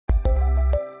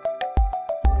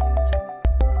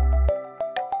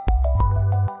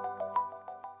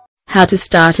How to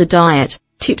start a diet,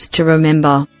 tips to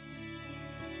remember.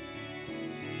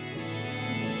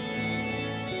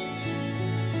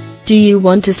 Do you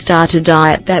want to start a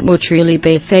diet that will truly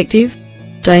be effective?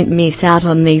 Don't miss out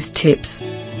on these tips.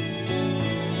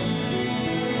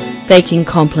 They can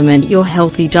complement your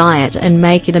healthy diet and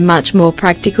make it a much more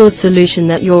practical solution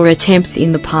than your attempts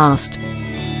in the past.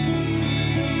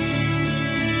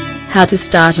 How to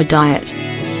start a diet.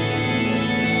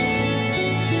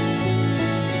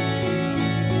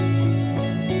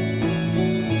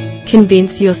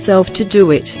 Convince yourself to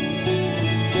do it.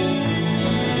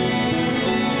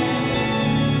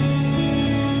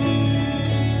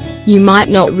 You might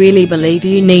not really believe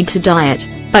you need to diet,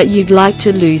 but you'd like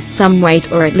to lose some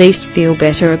weight or at least feel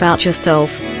better about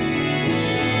yourself.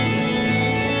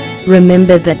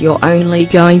 Remember that you're only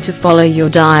going to follow your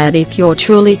diet if you're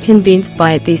truly convinced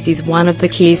by it. This is one of the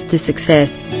keys to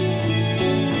success.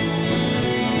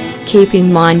 Keep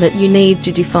in mind that you need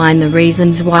to define the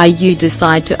reasons why you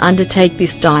decide to undertake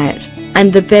this diet,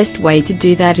 and the best way to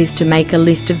do that is to make a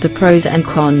list of the pros and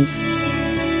cons.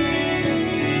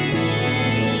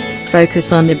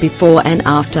 Focus on the before and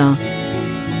after.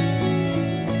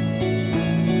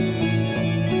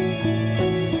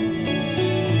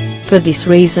 For this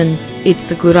reason,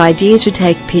 it's a good idea to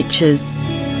take pictures.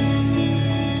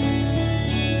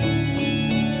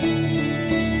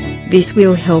 This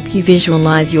will help you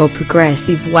visualize your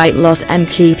progressive weight loss and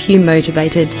keep you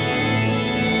motivated.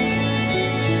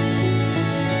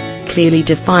 Clearly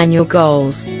define your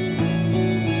goals.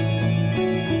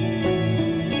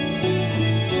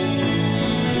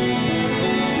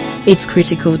 It's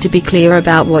critical to be clear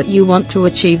about what you want to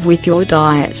achieve with your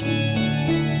diet.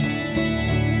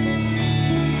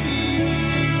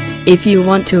 If you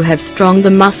want to have stronger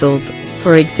muscles,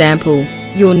 for example,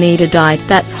 you'll need a diet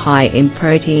that's high in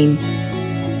protein.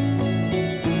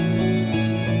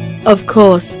 Of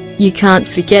course, you can't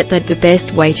forget that the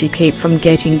best way to keep from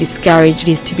getting discouraged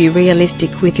is to be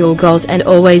realistic with your goals and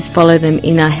always follow them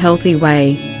in a healthy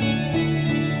way.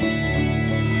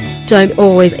 Don't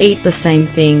always eat the same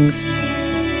things.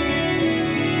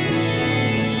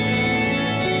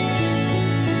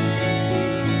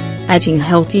 Eating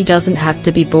healthy doesn't have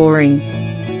to be boring.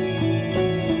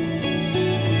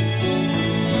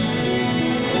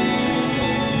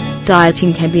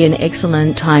 Dieting can be an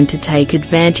excellent time to take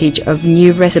advantage of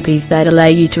new recipes that allow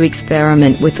you to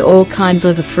experiment with all kinds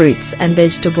of fruits and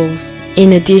vegetables,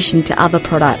 in addition to other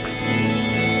products.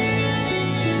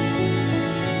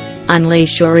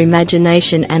 Unleash your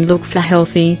imagination and look for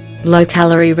healthy,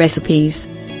 low-calorie recipes.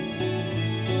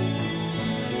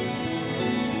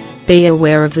 Be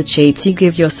aware of the cheats you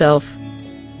give yourself.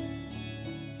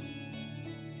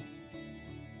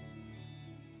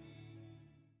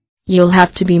 You'll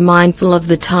have to be mindful of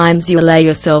the times you allow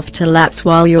yourself to lapse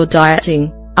while you're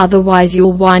dieting, otherwise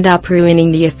you'll wind up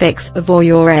ruining the effects of all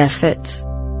your efforts.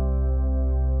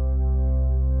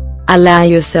 Allow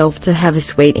yourself to have a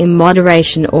sweet in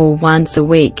moderation or once a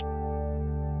week.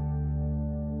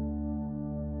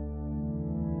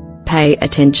 Pay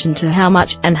attention to how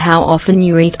much and how often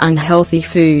you eat unhealthy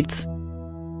foods.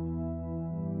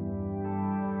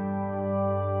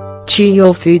 Chew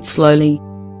your food slowly.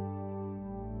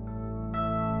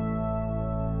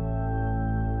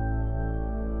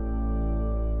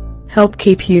 Help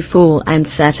keep you full and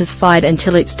satisfied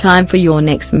until it's time for your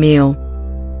next meal.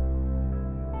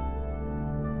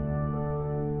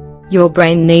 Your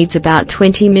brain needs about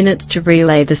 20 minutes to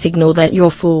relay the signal that you're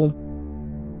full.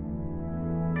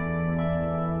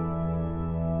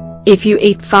 If you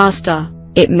eat faster,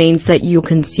 it means that you'll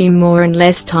consume more in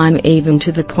less time, even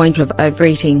to the point of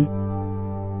overeating.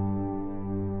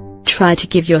 Try to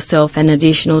give yourself an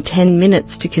additional 10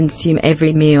 minutes to consume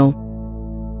every meal.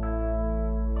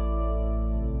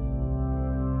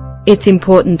 It's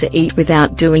important to eat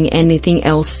without doing anything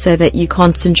else so that you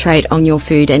concentrate on your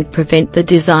food and prevent the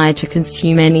desire to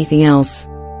consume anything else.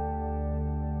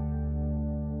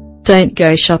 Don't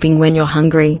go shopping when you're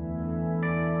hungry.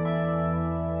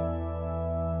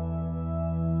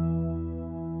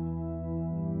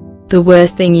 The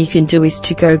worst thing you can do is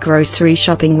to go grocery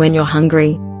shopping when you're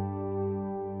hungry.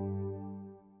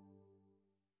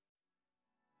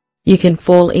 You can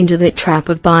fall into the trap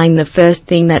of buying the first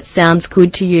thing that sounds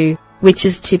good to you, which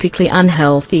is typically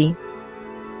unhealthy.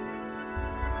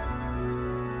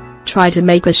 Try to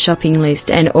make a shopping list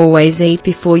and always eat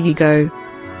before you go.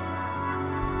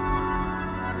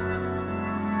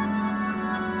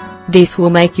 This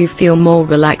will make you feel more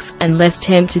relaxed and less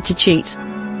tempted to cheat.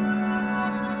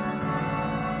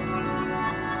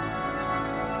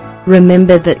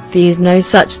 Remember that there's no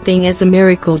such thing as a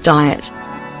miracle diet.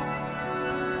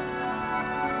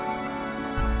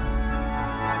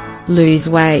 lose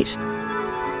weight.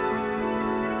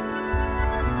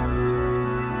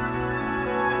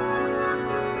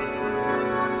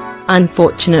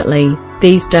 Unfortunately,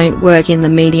 these don't work in the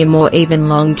medium or even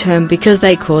long term because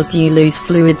they cause you lose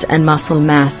fluids and muscle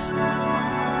mass.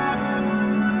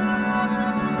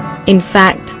 In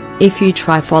fact, if you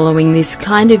try following this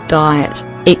kind of diet,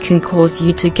 it can cause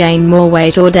you to gain more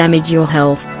weight or damage your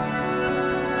health.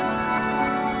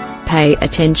 Pay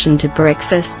attention to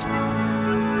breakfast.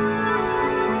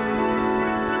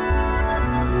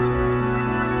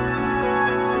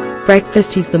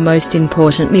 Breakfast is the most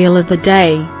important meal of the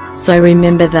day, so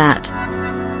remember that.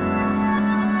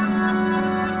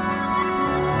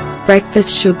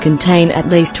 Breakfast should contain at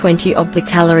least 20 of the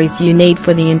calories you need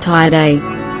for the entire day.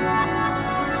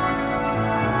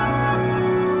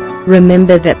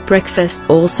 Remember that breakfast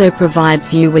also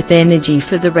provides you with energy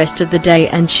for the rest of the day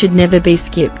and should never be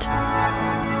skipped.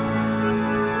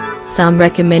 Some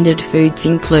recommended foods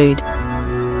include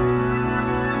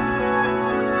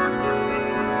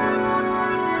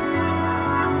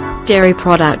dairy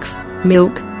products,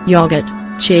 milk, yogurt,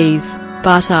 cheese,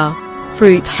 butter,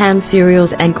 fruit, ham,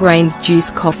 cereals and grains, juice,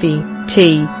 coffee,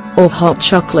 tea, or hot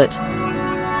chocolate.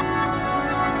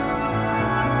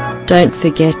 Don't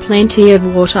forget plenty of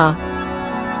water.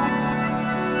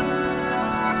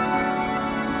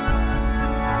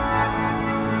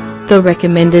 The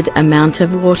recommended amount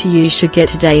of water you should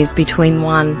get a day is between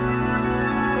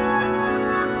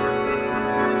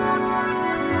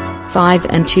 1.5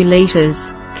 and 2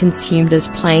 liters, consumed as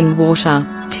plain water,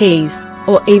 teas,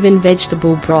 or even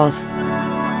vegetable broth.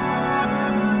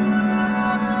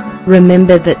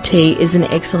 Remember that tea is an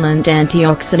excellent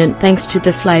antioxidant thanks to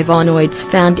the flavonoids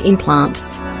found in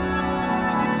plants.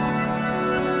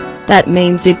 That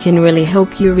means it can really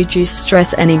help you reduce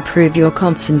stress and improve your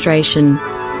concentration.